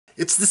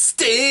It's the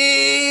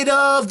state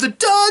of the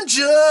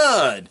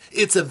dungeon.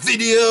 It's a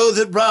video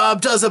that Rob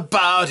does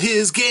about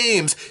his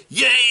games.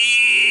 Yeah!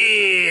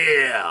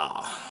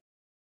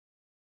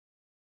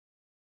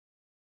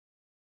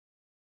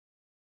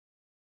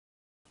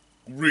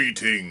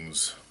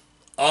 Greetings.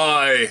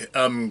 I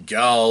am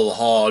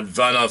Galhard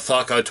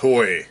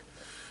Vanathakatoi,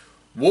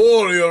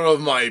 warrior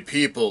of my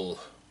people,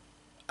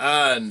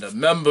 and a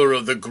member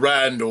of the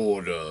Grand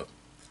Order.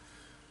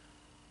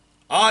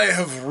 I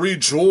have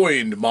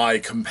rejoined my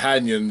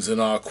companions in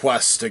our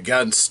quest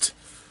against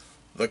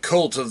the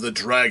Cult of the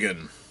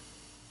Dragon,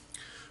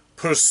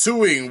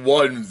 pursuing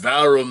one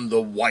Varum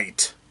the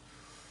White.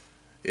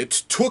 It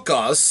took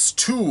us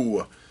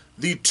to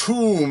the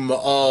tomb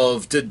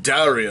of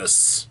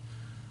Didarius,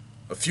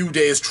 a few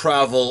days'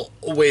 travel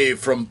away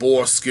from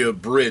Borskir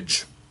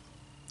Bridge.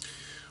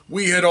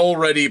 We had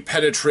already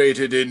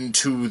penetrated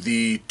into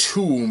the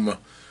tomb,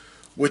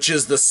 which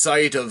is the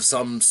site of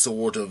some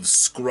sort of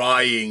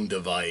scrying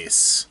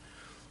device.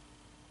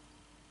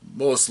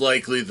 Most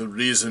likely the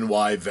reason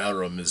why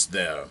Varum is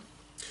there.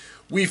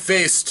 We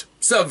faced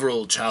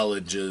several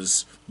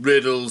challenges,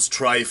 riddles,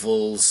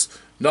 trifles,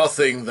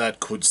 nothing that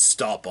could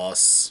stop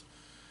us.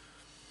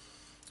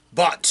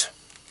 But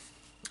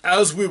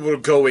as we were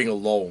going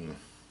along,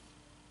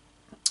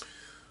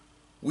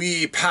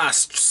 we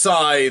passed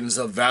signs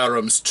of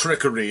Varum's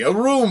trickery, a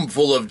room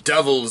full of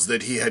devils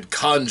that he had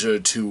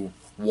conjured to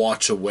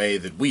watch a way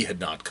that we had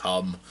not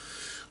come.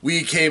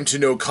 We came to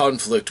no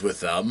conflict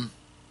with them,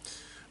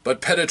 but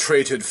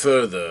penetrated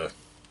further.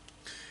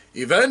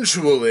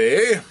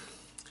 Eventually,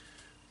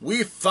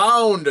 we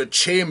found a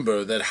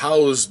chamber that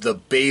housed the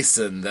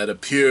basin that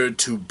appeared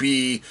to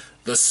be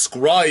the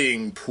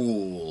scrying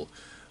pool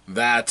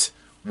that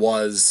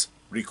was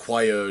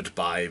required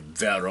by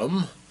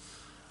Varum,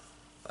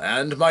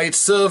 and might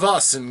serve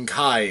us in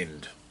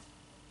kind.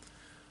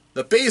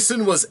 The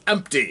basin was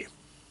empty.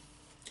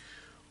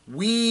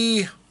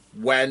 We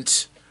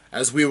went,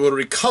 as we were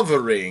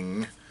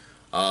recovering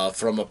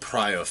from a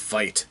prior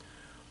fight,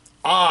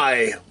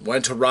 I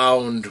went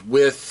around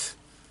with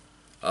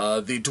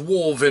the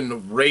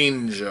Dwarven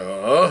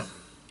Ranger.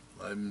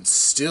 I'm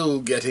still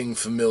getting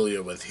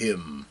familiar with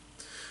him.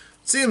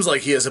 Seems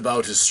like he is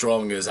about as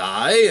strong as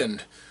I,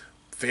 and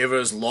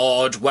favors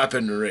large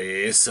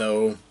weaponry,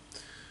 so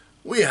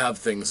we have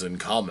things in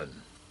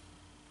common.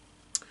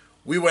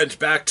 We went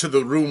back to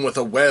the room with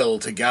a well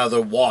to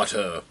gather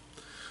water.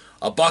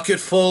 A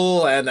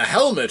bucketful and a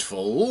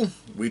helmetful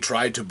we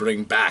tried to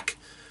bring back.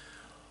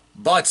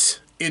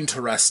 But,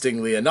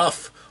 interestingly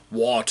enough,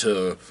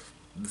 water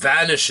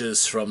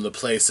vanishes from the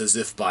place as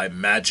if by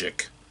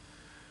magic.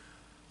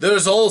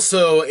 There's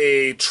also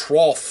a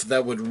trough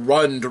that would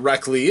run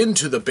directly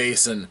into the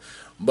basin,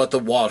 but the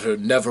water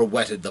never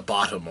wetted the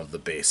bottom of the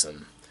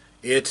basin.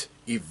 It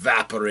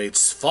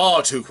evaporates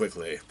far too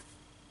quickly.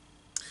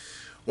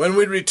 When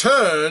we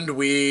returned,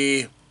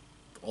 we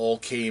all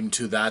came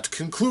to that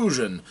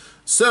conclusion.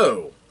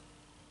 So,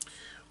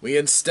 we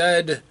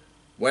instead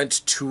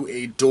went to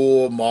a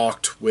door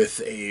marked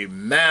with a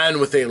man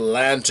with a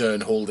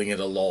lantern holding it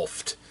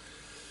aloft.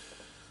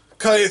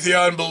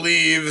 Kythian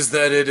believes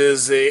that it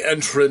is an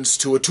entrance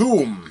to a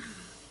tomb,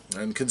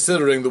 and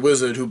considering the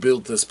wizard who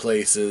built this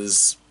place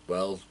is,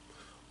 well,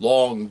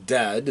 long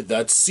dead,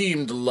 that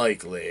seemed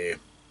likely.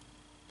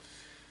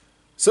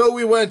 So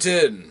we went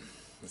in.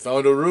 We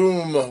found a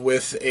room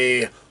with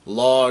a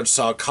large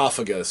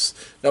sarcophagus.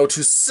 Now,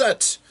 to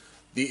set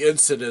the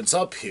incidents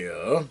up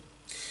here,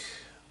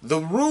 the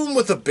room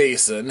with the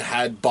basin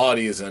had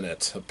bodies in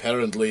it,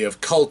 apparently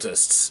of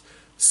cultists,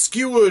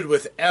 skewered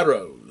with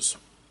arrows.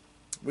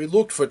 We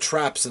looked for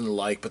traps and the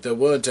like, but there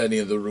weren't any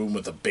in the room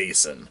with the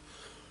basin.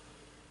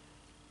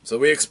 So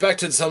we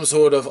expected some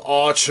sort of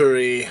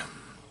archery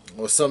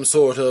or some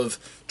sort of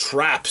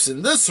traps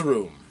in this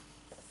room.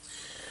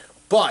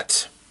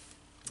 But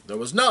there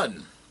was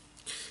none.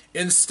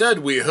 Instead,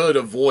 we heard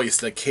a voice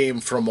that came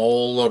from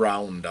all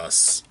around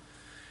us.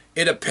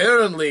 It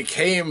apparently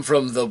came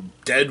from the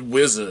dead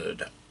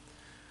wizard.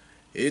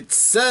 It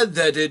said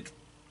that it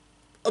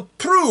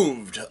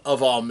approved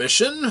of our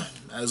mission,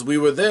 as we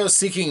were there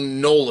seeking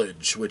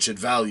knowledge, which it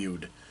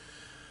valued.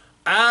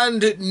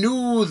 And it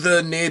knew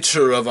the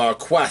nature of our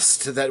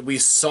quest, that we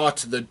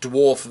sought the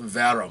dwarf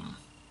Varum.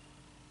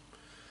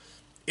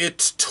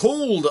 It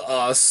told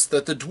us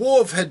that the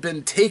dwarf had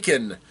been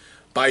taken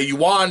by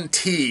Yuan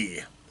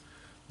Ti,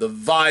 the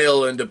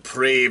vile and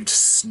depraved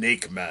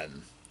snake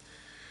man,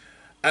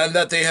 and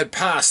that they had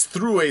passed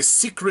through a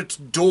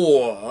secret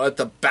door at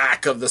the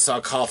back of the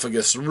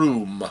sarcophagus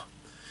room.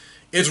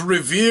 It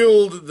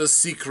revealed the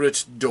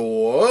secret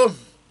door,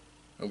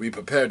 and we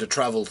prepared to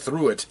travel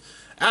through it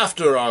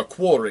after our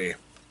quarry.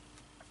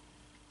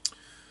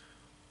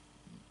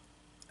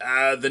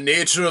 The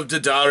nature of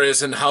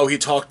Didarius and how he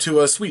talked to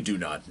us, we do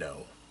not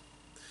know.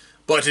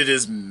 But it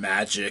is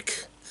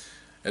magic,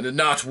 and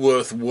not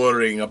worth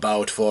worrying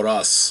about for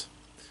us.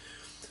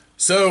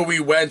 So we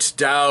went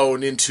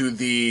down into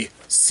the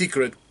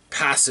secret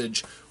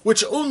passage,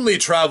 which only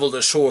traveled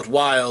a short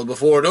while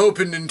before it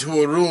opened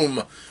into a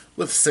room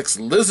with 6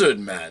 lizard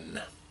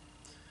men.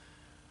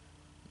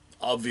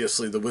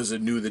 Obviously, the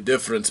wizard knew the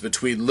difference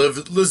between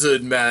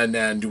lizard men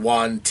and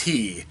Yuan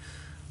Ti,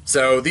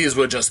 so these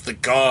were just the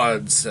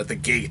guards at the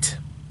gate.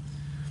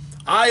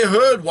 I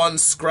heard one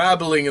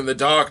scrabbling in the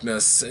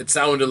darkness. It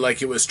sounded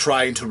like it was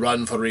trying to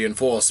run for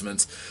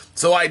reinforcements,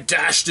 so I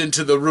dashed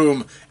into the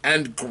room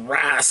and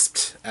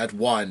grasped at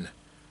one.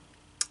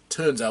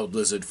 Turns out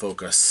lizard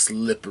folk are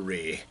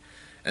slippery,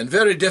 and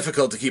very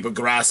difficult to keep a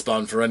grasp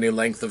on for any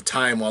length of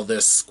time while they're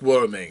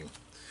squirming.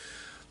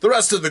 The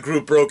rest of the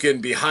group broke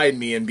in behind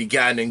me and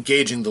began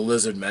engaging the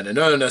lizard men in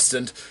earnest,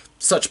 and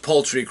such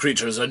paltry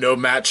creatures are no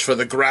match for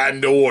the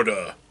Grand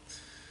Order.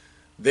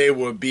 They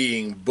were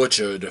being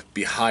butchered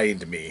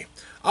behind me.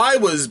 I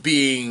was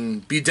being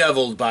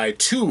bedeviled by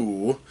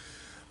 2,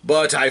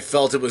 but I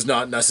felt it was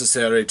not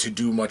necessary to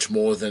do much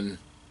more than,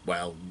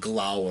 well,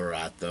 glower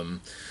at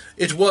them.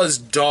 It was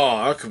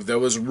dark. There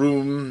was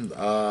room,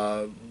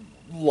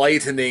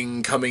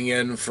 lightning coming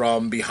in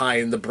from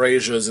behind the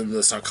braziers in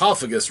the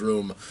sarcophagus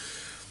room,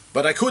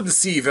 but I couldn't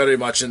see very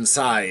much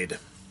inside.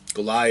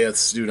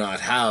 Goliaths do not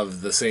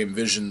have the same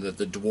vision that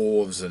the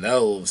dwarves and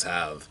elves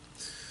have.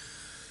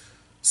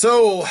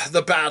 So,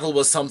 the battle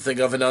was something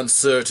of an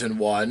uncertain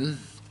one.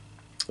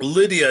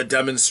 Lydia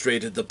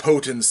demonstrated the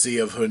potency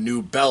of her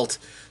new belt,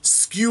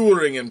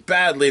 skewering and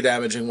badly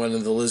damaging one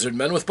of the lizard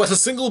men with but a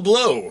single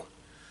blow.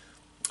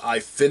 I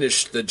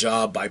finished the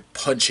job by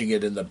punching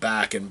it in the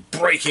back and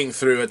breaking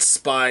through its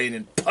spine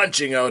and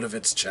punching out of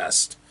its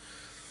chest.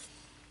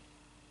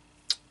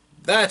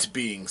 That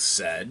being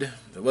said,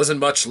 there wasn't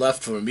much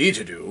left for me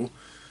to do.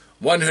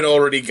 One had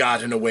already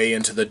gotten away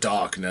into the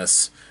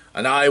darkness,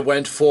 and I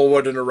went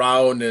forward and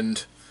around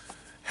and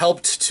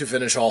helped to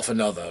finish off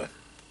another.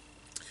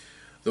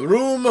 The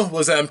room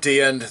was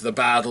empty and the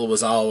battle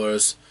was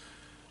ours.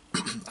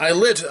 I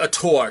lit a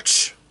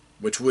torch,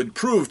 which would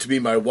prove to be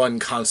my one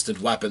constant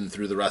weapon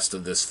through the rest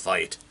of this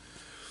fight.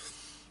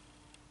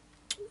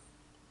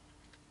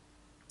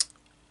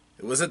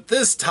 It was at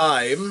this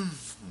time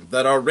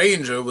that our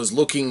ranger was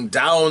looking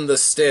down the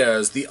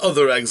stairs, the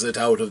other exit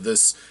out of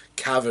this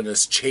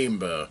cavernous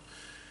chamber,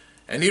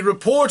 and he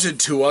reported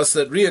to us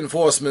that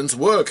reinforcements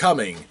were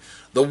coming.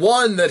 The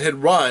one that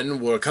had run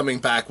were coming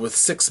back with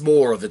 6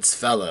 more of its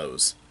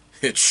fellows.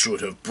 It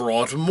should have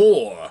brought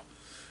more.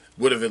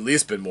 Would have at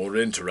least been more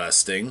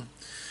interesting.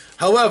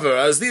 However,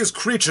 as these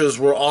creatures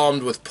were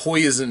armed with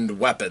poisoned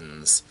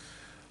weapons,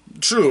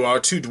 true, our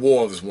 2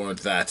 dwarves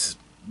weren't that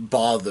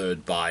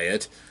bothered by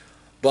it,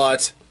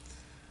 but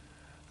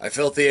I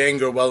felt the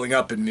anger welling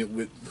up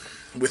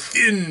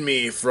within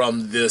me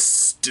from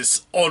this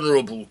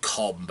dishonorable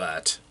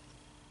combat.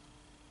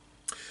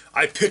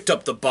 I picked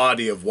up the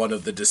body of one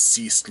of the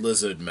deceased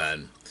lizard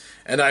men,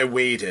 and I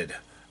waited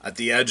at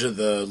the edge of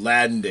the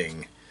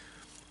landing.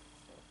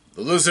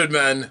 The lizard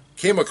men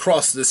came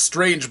across this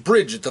strange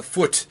bridge at the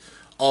foot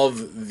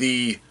of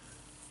the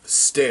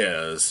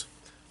stairs.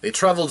 They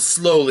traveled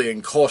slowly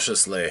and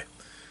cautiously.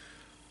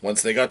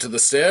 Once they got to the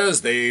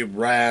stairs, they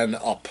ran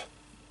up.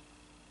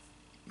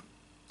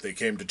 They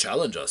came to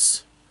challenge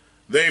us.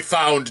 They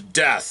found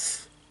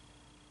death.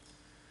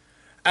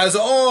 As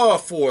our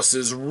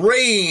forces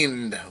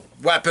rained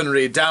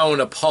weaponry down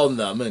upon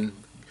them, and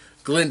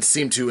Glint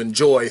seemed to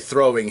enjoy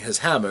throwing his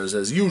hammers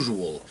as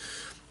usual.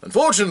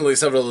 Unfortunately,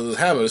 several of the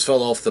hammers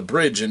fell off the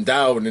bridge and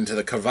down into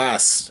the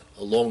crevasse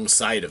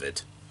alongside of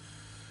it.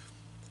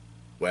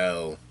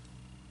 Well,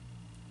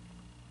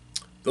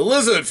 the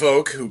lizard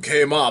folk who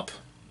came up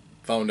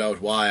found out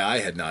why I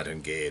had not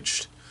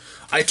engaged.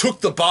 I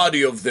took the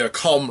body of their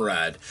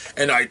comrade,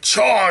 and I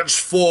charged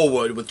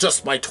forward with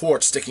just my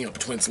torch sticking up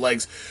between its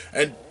legs,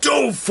 and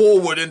dove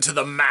forward into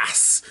the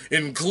mass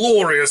in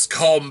glorious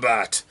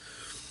combat.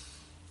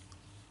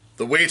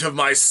 The weight of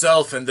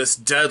myself and this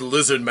dead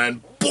lizard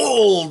man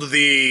bowled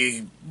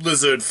the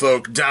lizard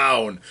folk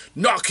down,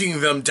 knocking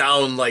them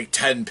down like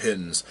 10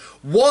 pins.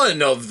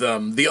 One of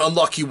them, the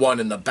unlucky one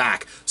in the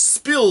back,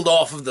 spilled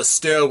off of the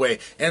stairway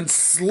and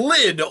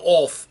slid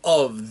off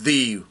of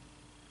the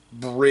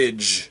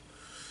bridge.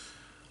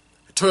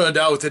 It turned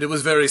out that it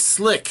was very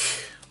slick.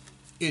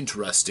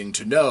 Interesting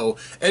to know,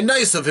 and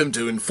nice of him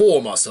to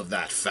inform us of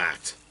that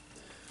fact.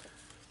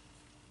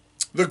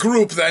 The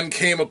group then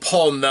came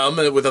upon them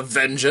with a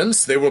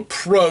vengeance. They were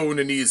prone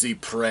and easy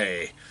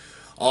prey.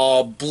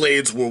 Our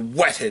blades were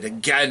whetted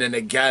again and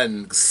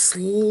again,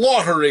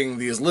 slaughtering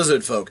these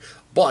lizard folk,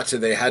 but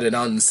they had an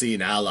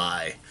unseen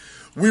ally.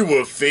 We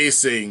were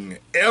facing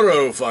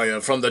arrow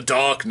fire from the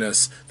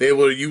darkness. They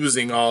were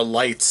using our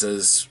lights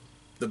as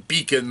the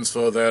beacons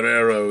for their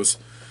arrows.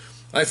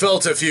 I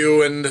felt a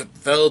few and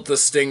felt the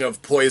sting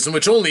of poison,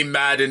 which only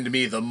maddened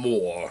me the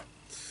more.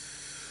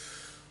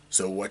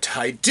 So what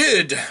I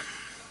did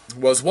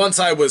was, once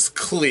I was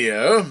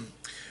clear,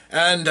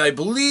 and I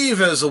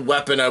believe as a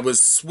weapon I was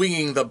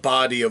swinging the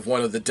body of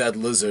one of the dead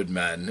lizard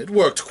men. It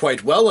worked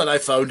quite well, and I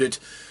found it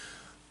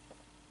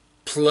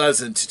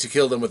pleasant to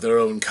kill them with their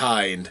own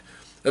kind.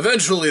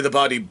 Eventually the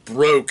body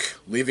broke,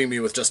 leaving me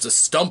with just a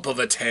stump of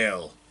a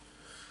tail.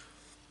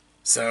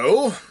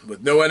 So,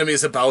 with no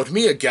enemies about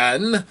me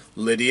again,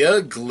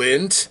 Lydia,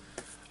 Glint,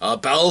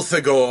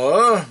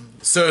 Balthagor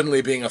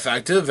certainly being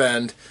effective,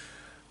 and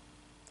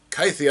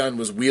Kytheon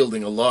was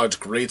wielding a large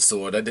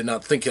greatsword. I did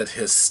not think it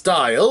his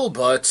style,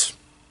 but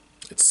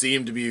it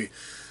seemed to be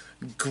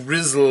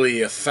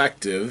grisly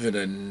effective in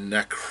a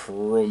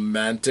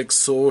necromantic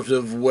sort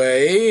of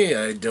way.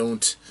 I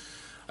don't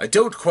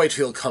quite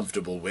feel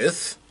comfortable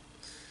with.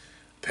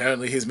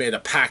 Apparently he's made a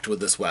pact with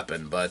this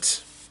weapon,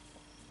 but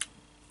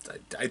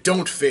I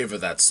don't favor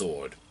that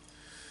sword.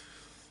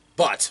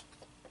 But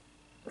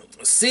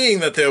seeing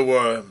that there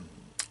were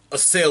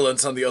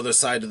assailants on the other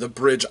side of the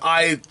bridge,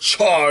 I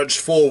charged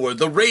forward.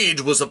 The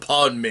rage was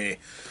upon me.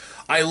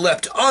 I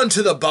leapt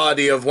onto the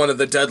body of one of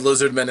the dead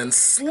lizardmen and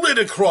slid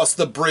across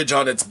the bridge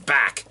on its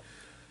back.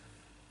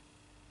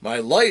 My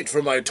light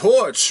from my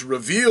torch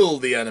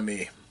revealed the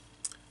enemy.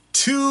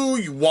 2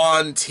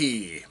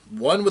 Yuan-Ti,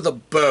 one with a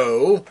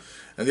bow,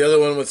 and the other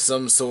one with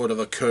some sort of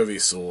a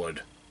curvy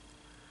sword.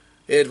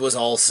 It was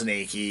all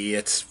snaky.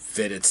 It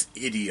fit its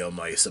idiom,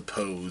 I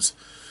suppose.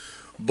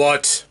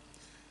 But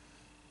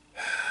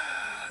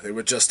they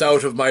were just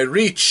out of my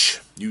reach,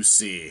 you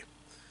see.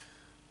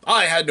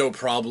 I had no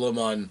problem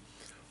on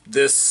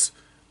this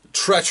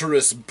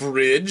treacherous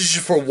bridge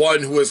for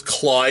one who has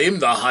climbed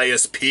the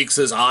highest peaks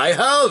as I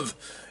have.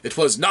 It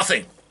was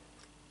nothing.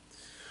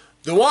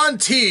 The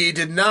Yuan-Ti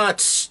did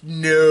not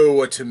know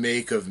what to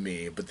make of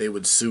me, but they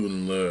would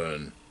soon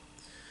learn.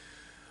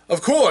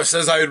 Of course,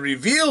 as I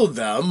revealed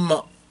them,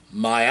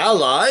 my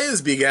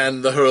allies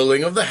began the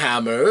hurling of the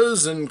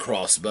hammers and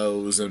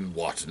crossbows and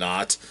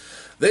whatnot.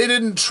 They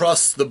didn't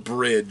trust the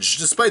bridge,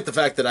 despite the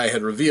fact that I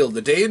had revealed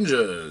the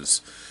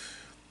dangers.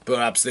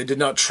 Perhaps they did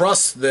not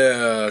trust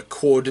their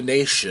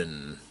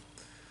coordination.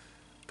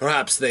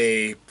 Perhaps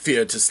they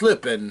feared to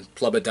slip and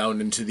plummet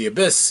down into the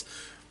abyss.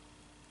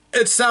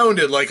 It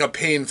sounded like a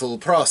painful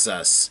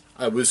process.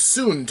 I was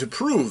soon to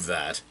prove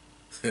that.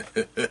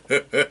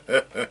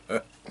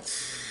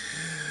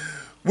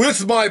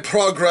 With my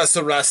progress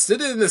arrested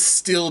and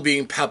still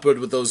being peppered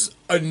with those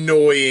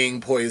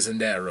annoying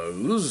poisoned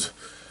arrows,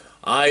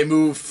 I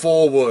moved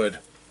forward,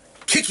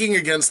 kicking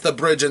against the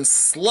bridge and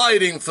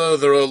sliding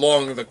further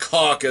along the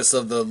carcass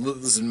of the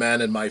lizard man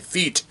at my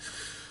feet.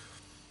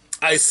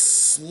 I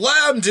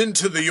slammed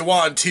into the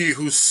Yuan-Ti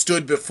who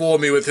stood before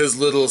me with his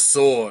little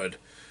sword.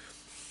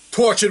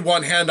 Torch in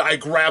one hand, I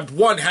grabbed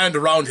one hand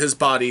around his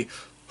body,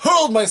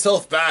 hurled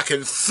myself back,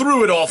 and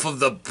threw it off of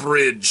the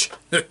bridge.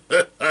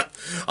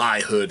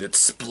 I heard it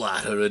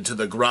splatter into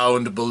the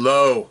ground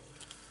below.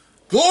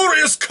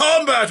 Glorious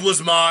combat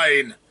was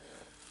mine!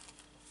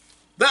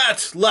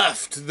 That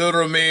left the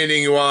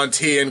remaining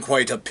Yuan-Ti in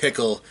quite a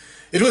pickle.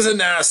 It was a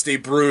nasty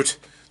brute.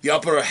 The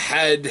upper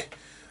head,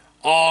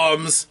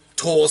 arms,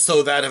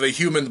 torso that of a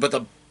human,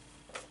 but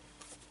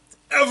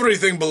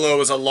everything below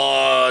was a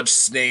large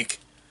snake.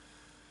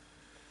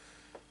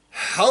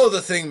 How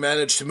the thing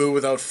managed to move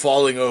without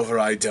falling over,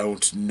 I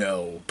don't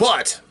know.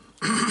 But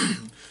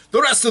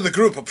the rest of the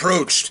group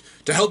approached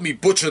to help me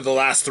butcher the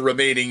last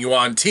remaining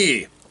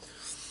Yuan-Ti.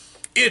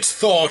 It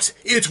thought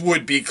it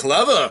would be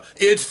clever.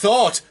 It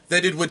thought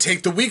that it would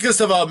take the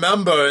weakest of our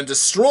member and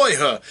destroy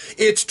her.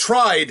 It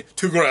tried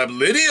to grab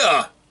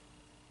Lydia.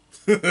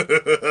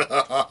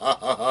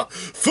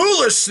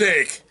 Foolish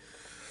snake!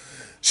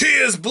 She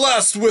is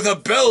blessed with a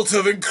belt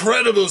of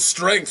incredible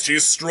strength.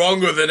 She's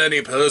stronger than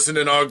any person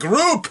in our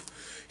group.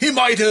 He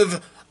might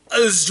have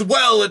as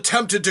well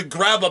attempted to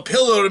grab a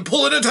pillar and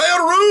pull an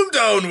entire room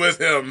down with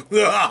him.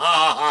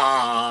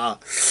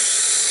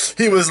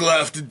 He was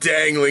left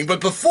dangling, but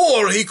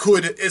before he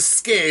could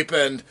escape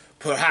and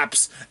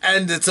perhaps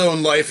end its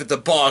own life at the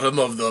bottom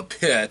of the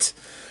pit,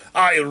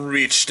 I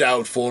reached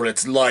out for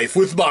its life.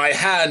 With my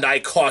hand, I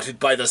caught it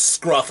by the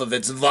scruff of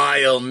its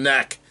vile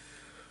neck.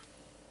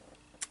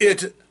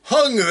 It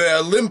hung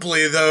there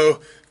limply,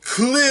 though,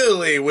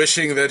 clearly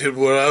wishing that it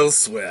were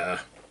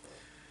elsewhere.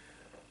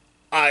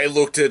 I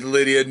looked at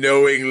Lydia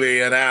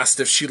knowingly and asked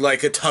if she'd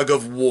like a tug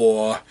of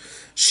war.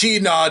 She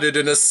nodded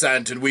in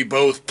assent, and we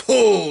both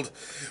pulled.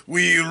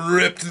 We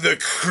ripped the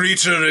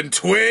creature in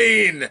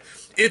twain.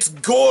 Its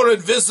gore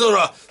and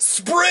viscera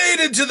sprayed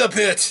into the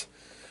pit,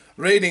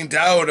 raining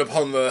down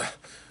upon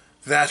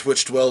that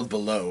which dwelled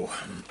below.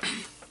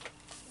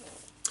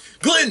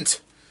 Glint,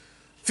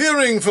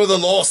 fearing for the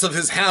loss of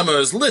his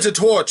hammers, lit a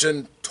torch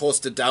and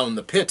tossed it down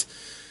the pit.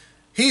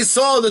 He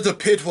saw that the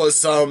pit was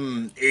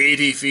some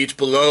 80 feet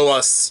below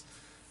us,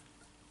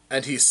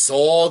 and he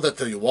saw that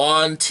the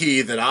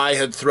Yuan-Ti that I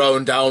had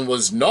thrown down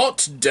was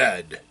not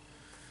dead.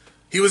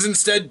 He was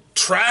instead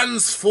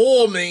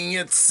transforming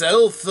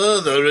itself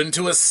further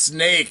into a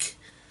snake.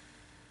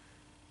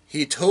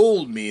 He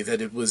told me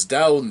that it was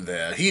down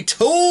there. He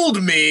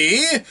told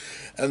me,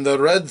 and the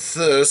red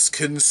thirst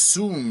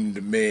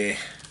consumed me.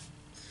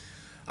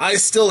 I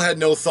still had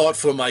no thought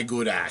for my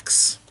good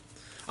axe.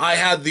 I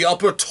had the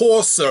upper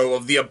torso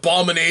of the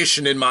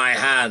abomination in my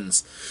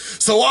hands.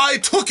 So I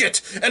took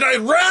it, and I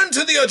ran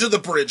to the edge of the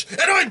bridge,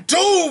 and I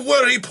dove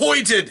where he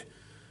pointed.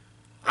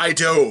 I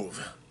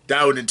dove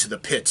down into the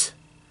pit.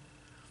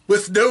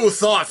 with no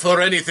thought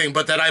for anything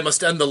but that I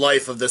must end the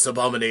life of this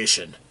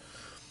abomination.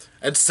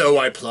 And so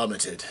I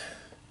plummeted.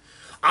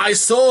 I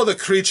saw the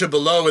creature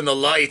below in the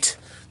light,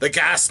 the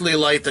ghastly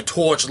light the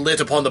torch lit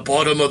upon the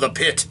bottom of the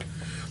pit.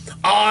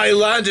 I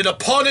landed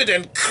upon it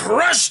and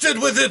crushed it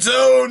with its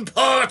own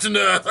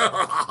partner.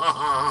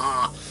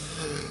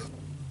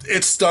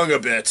 It stung a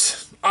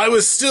bit. I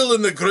was still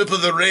in the grip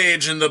of the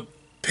rage, and the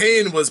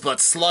pain was but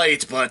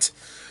slight, but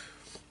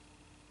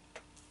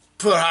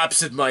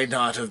perhaps it might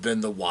not have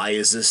been the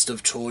wisest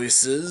of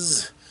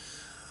choices.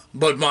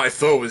 But my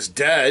foe is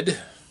dead.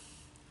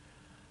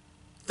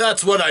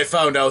 That's what I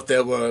found out.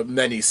 There were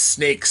many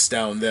snakes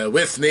down there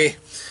with me.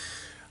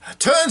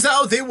 Turns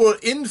out they were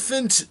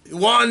infant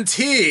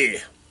Yuan-Ti.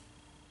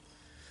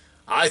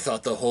 I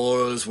thought the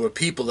horrors were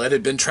people that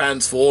had been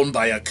transformed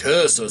by a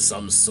curse or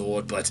some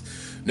sort, but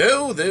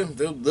no, they're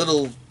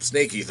little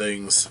snaky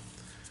things.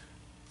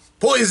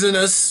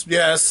 Poisonous,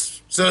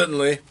 yes,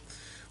 certainly.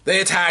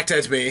 They attacked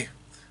at me.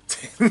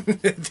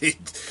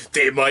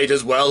 They might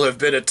as well have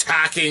been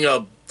attacking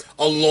a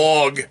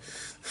log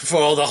for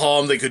all the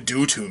harm they could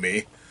do to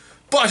me.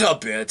 But a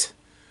bit.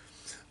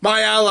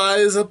 My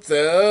allies up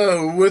there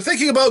who were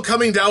thinking about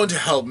coming down to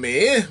help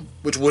me,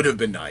 which would have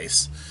been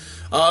nice,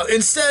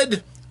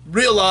 instead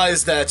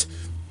realized that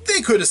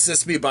they could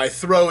assist me by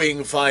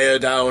throwing fire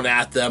down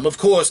at them. Of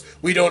course,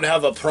 we don't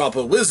have a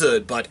proper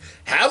wizard, but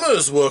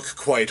hammers work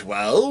quite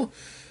well.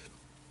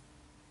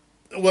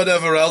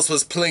 Whatever else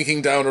was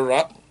plinking down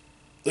around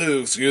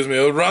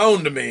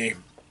me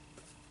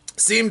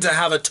seemed to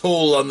have a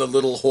toll on the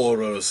little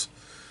horrors.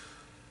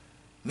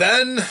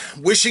 Then,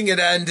 wishing it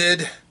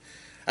ended,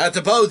 at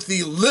about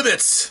the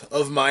limits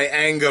of my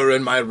anger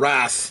and my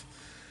wrath,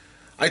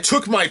 I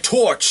took my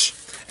torch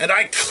and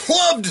I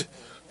clubbed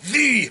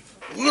the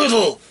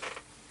little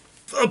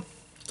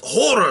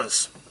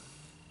horrors.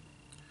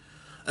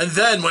 And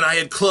then, when I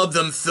had clubbed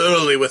them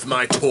thoroughly with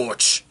my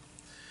torch,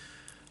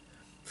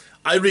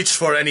 I reached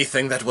for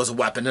anything that was a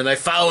weapon, and I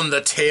found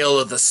the tail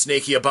of the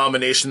snaky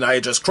abomination I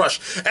had just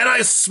crushed, and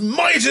I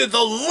smited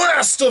the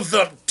last of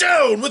them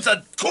down with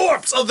the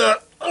corpse of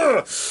the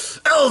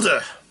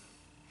elder,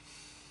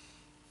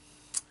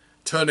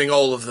 turning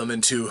all of them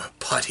into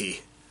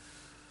putty.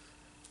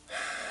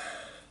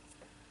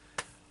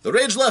 The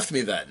rage left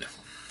me then,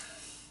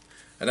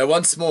 and I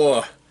once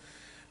more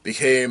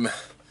became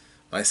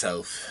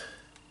myself.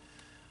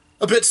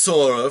 A bit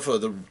sore for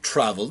the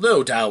travel,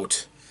 no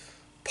doubt.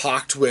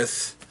 Pocked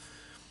with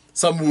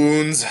some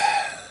wounds,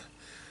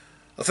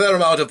 a fair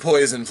amount of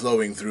poison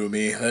flowing through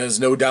me, there's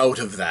no doubt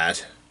of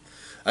that.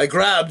 I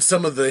grabbed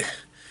some of the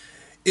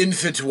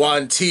infant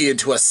Yuan-Ti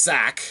into a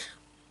sack.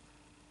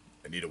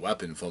 I need a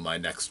weapon for my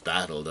next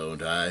battle,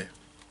 don't I?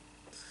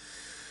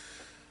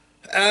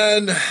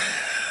 And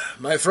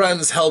my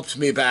friends helped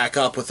me back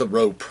up with a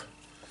rope,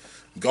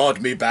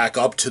 got me back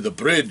up to the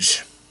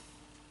bridge.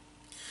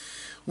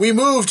 We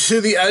moved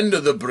to the end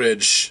of the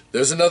bridge.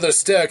 There's another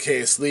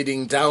staircase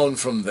leading down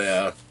from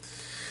there.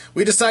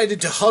 We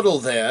decided to huddle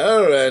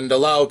there and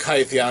allow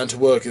Kythian to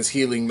work his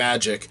healing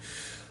magic.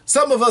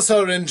 Some of us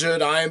are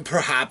injured, I'm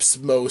perhaps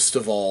most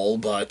of all,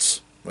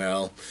 but,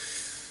 well,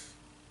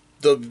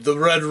 the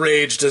red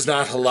rage does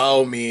not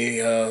allow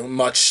me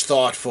much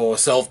thought for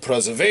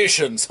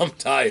self-preservation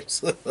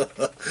sometimes.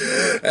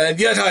 And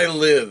yet I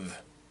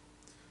live.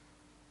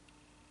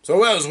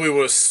 So as we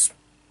were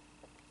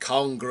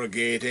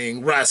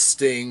congregating,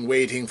 resting,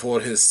 waiting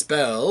for his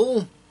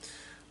spell,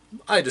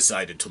 I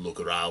decided to look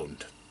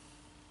around.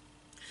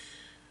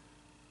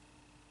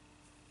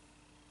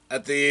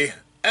 At the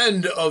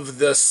end of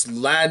this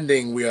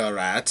landing we are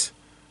at,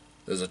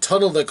 there's a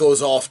tunnel that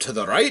goes off to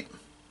the right,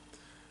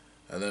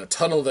 and then a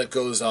tunnel that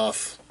goes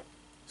off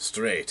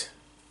straight.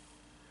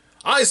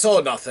 I saw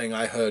nothing,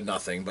 I heard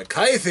nothing, but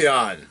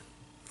Kythian,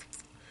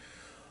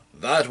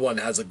 that one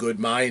has a good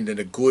mind and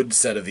a good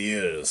set of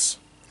ears.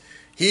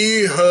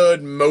 He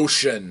heard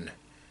motion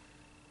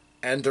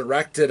and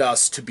directed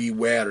us to be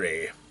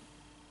wary.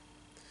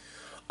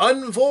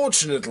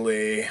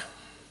 Unfortunately,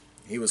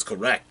 he was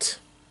correct.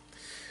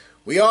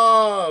 We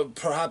are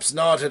perhaps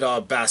not at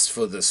our best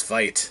for this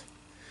fight,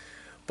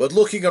 but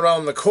looking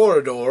around the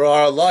corridor,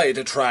 our light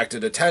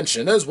attracted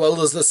attention as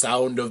well as the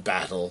sound of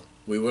battle.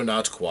 We were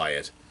not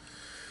quiet.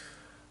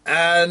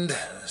 And,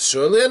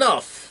 surely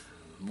enough,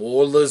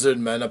 more lizard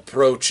men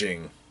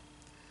approaching.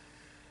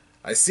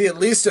 I see at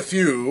least a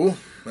few,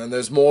 and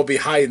there's more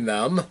behind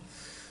them.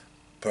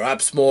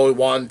 Perhaps more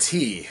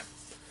Yuan-Ti.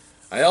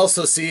 I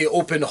also see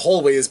open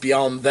hallways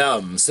beyond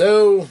them,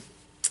 so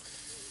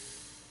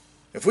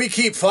if we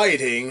keep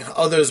fighting,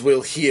 others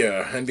will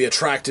hear and be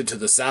attracted to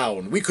the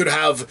sound. We could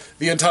have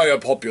the entire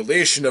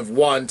population of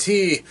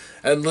Yuan-Ti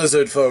and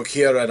lizard folk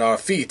here at our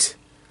feet.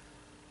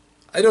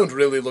 I don't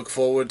really look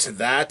forward to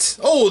that.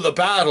 Oh, the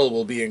battle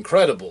will be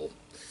incredible.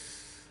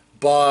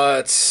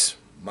 But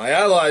my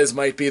allies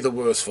might be the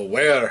worse for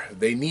wear.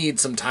 They need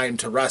some time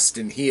to rest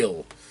and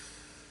heal.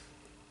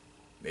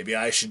 Maybe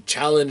I should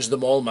challenge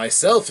them all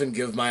myself and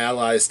give my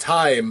allies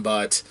time,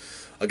 but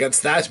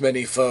against that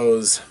many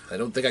foes, I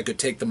don't think I could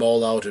take them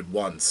all out at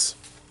once.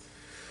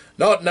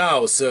 Not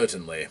now,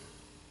 certainly.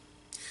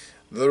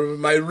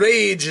 My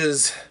rage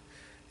is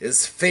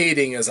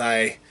fading as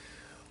I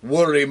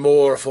worry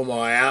more for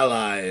my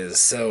allies,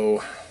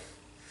 so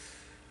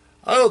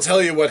I'll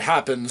tell you what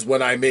happens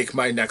when I make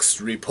my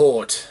next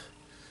report.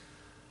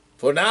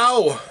 For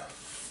now,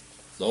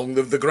 long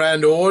live the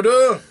Grand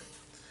Order.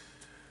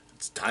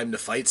 It's time to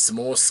fight some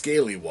more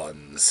scaly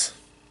ones.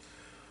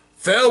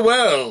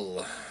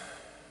 Farewell!